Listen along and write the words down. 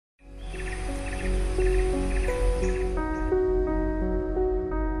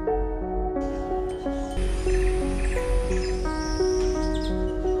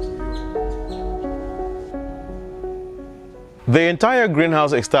The entire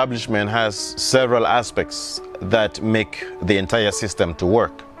greenhouse establishment has several aspects that make the entire system to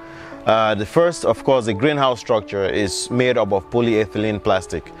work. The first, of course, the greenhouse structure is made up of polyethylene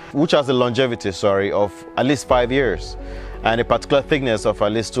plastic, which has a longevity, of at least 5 years and a particular thickness of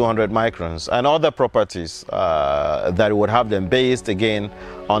at least 200 microns and other properties that would have them based, again,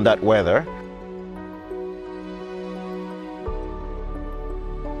 on that weather.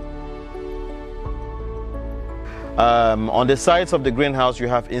 On the sides of the greenhouse, you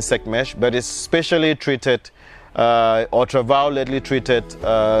have insect mesh, but it's specially treated, ultravioletly treated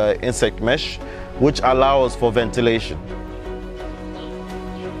insect mesh, which allows for ventilation.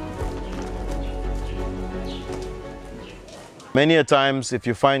 Many a times, if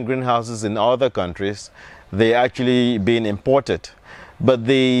you find greenhouses in other countries, they're actually being imported. But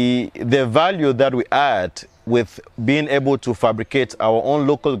the value that we add with being able to fabricate our own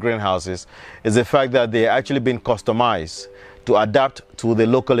local greenhouses is the fact that they're actually being customized to adapt to the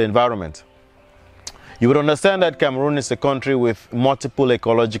local environment. You would understand that Cameroon is a country with multiple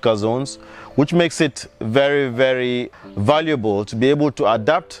ecological zones, which makes it very, very valuable to be able to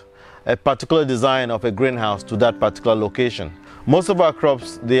adapt a particular design of a greenhouse to that particular location. Most of our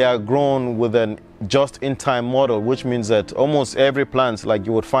crops, they are grown with an just-in-time model, which means that almost every plant like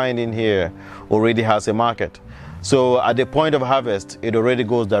you would find in here already has a market. So at the point of harvest, it already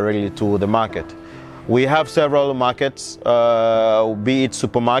goes directly to the market. We have several markets, be it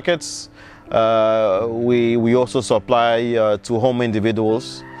supermarkets. We also supply to home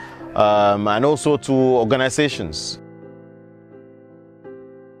individuals and also to organizations.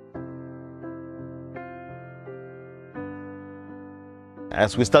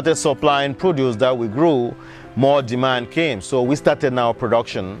 As we started supplying produce that we grew, more demand came. So we started now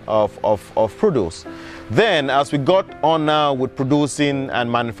production of produce. Then as we got on now with producing and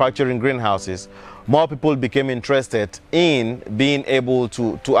manufacturing greenhouses, more people became interested in being able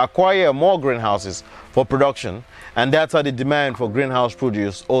to acquire more greenhouses for production. And that's how the demand for greenhouse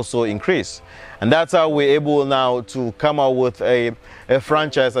produce also increased. And that's how we're able now to come out with a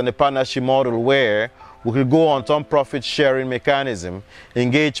franchise and a partnership model where we could go on some profit sharing mechanism,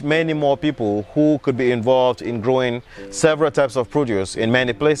 engage many more people who could be involved in growing several types of produce in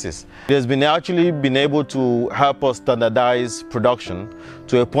many places. It has actually been able to help us standardize production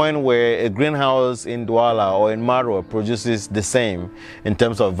to a point where a greenhouse in Douala or in Maro produces the same in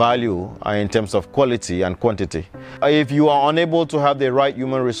terms of value and in terms of quality and quantity. If you are unable to have the right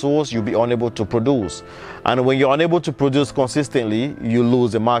human resource, you'll be unable to produce. And when you're unable to produce consistently, you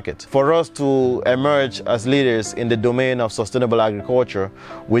lose the market. For us to emerge as leaders in the domain of sustainable agriculture,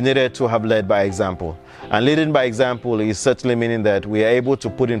 we needed to have led by example. And leading by example is certainly meaning that we are able to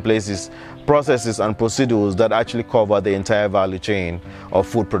put in places processes and procedures that actually cover the entire value chain of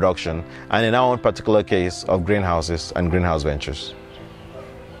food production, and in our own particular case of greenhouses and greenhouse ventures.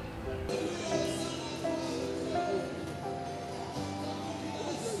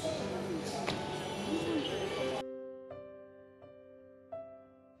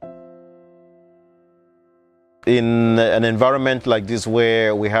 In an environment like this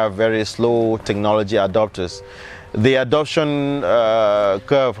where we have very slow technology adopters, the adoption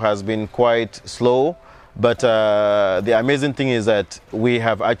curve has been quite slow, but the amazing thing is that we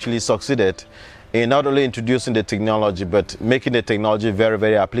have actually succeeded in not only introducing the technology, but making the technology very,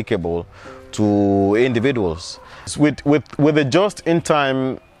 very applicable to individuals. With a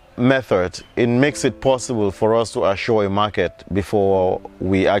just-in-time method, it makes it possible for us to assure a market before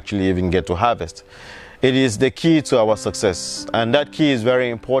we actually even get to harvest. It is the key to our success, and that key is very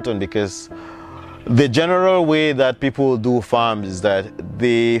important because the general way that people do farms is that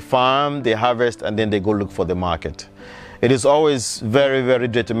they farm, they harvest, and then they go look for the market. It is always very, very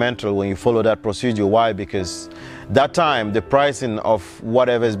detrimental when you follow that procedure. Why? Because that time, the pricing of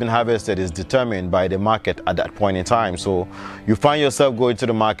whatever has been harvested is determined by the market at that point in time. So you find yourself going to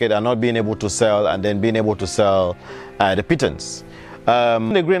the market and not being able to sell, and then being able to sell at a pittance.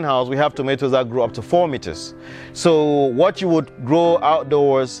 In the greenhouse, we have tomatoes that grow up to 4 meters. So what you would grow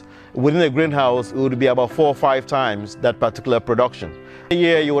outdoors within a greenhouse, it would be about 4 or 5 times that particular production. A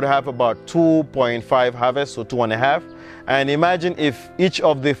year, you would have about 2.5 harvests, so 2.5. And imagine if each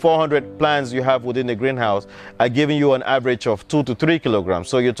of the 400 plants you have within the greenhouse are giving you an average of 2 to 3 kilograms.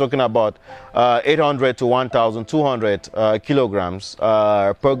 So you're talking about 800 to 1,200 kilograms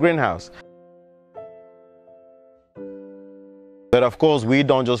per greenhouse. But of course, we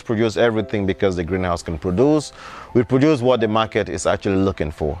don't just produce everything because the greenhouse can produce. We produce what the market is actually looking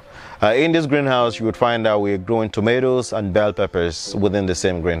for. In this greenhouse, you would find out we're growing tomatoes and bell peppers within the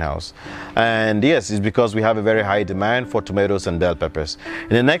same greenhouse. And yes, it's because we have a very high demand for tomatoes and bell peppers.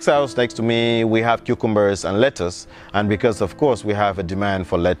 In the next house next to me, we have cucumbers and lettuce. And because, of course, we have a demand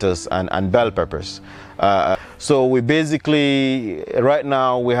for lettuce and bell peppers. So we basically, right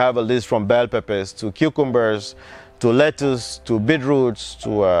now, we have a list from bell peppers to cucumbers, to lettuce, to beetroots,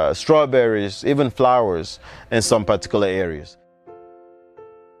 to strawberries, even flowers in some particular areas.